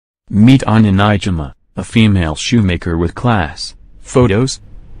Meet Onyinye Chima, a female shoemaker with class. Photos.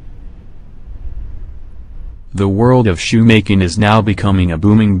 The world of shoemaking is now becoming a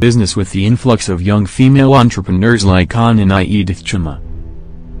booming business with the influx of young female entrepreneurs like Onyinye Edith Chima.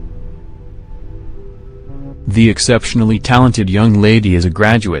 The exceptionally talented young lady is a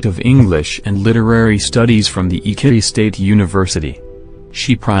graduate of English and Literary Studies from the Ekiti State University.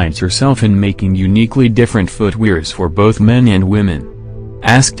 She prides herself in making uniquely different footwears for both men and women.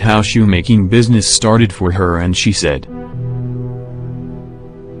 Asked how shoemaking business started for her, and she said,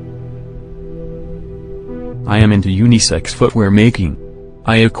 "I am into unisex footwear making.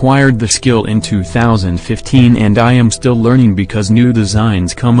 I acquired the skill in 2015 and I am still learning because new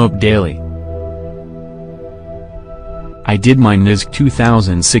designs come up daily. I did my NISC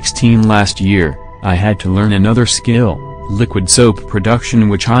 2016 last year. I had to learn another skill, liquid soap production,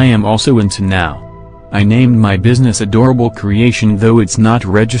 which I am also into now. I named my business Adorable Creation, though it's not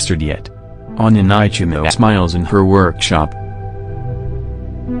registered yet." Onyinye Chima smiles in her workshop.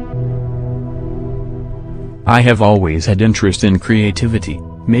 "I have always had interest in creativity,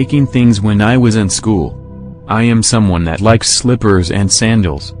 making things when I was in school. I am someone that likes slippers and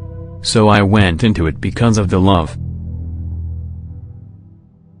sandals. So I went into it because of the love."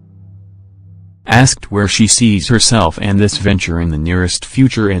 Asked where she sees herself and this venture in the nearest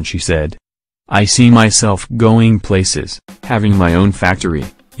future, and she said, "I see myself going places, having my own factory,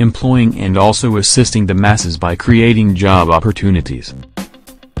 employing and also assisting the masses by creating job opportunities.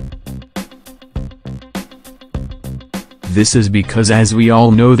 This is because, as we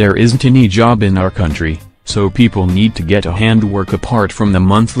all know, there isn't any job in our country, so people need to get a handwork apart from the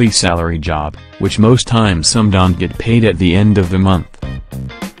monthly salary job, which most times some don't get paid at the end of the month.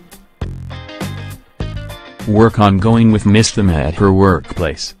 Work on going with Miss Chima at her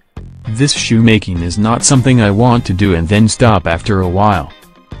workplace. This shoemaking is not something I want to do and then stop after a while.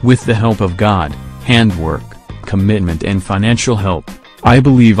 With the help of God, handwork, commitment and financial help, I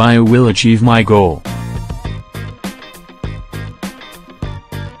believe I will achieve my goal."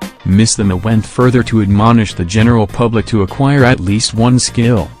 Miss Chima went further to admonish the general public to acquire at least one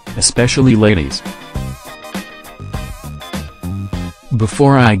skill, especially ladies.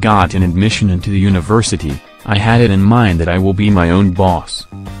 "Before I got an admission into the university, I had it in mind that I will be my own boss.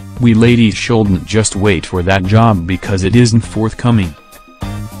 We ladies shouldn't just wait for that job because it isn't forthcoming.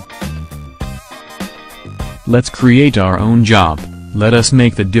 Let's create our own job, let us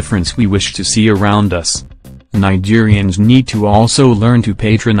make the difference we wish to see around us. Nigerians need to also learn to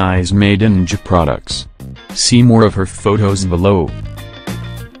patronize made in Nigeria products." See more of her photos below.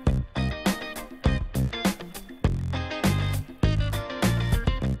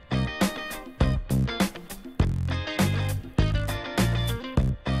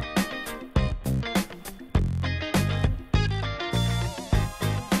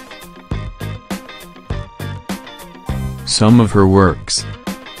 Some of her works.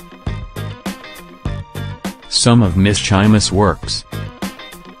 Some of Miss Chima's works.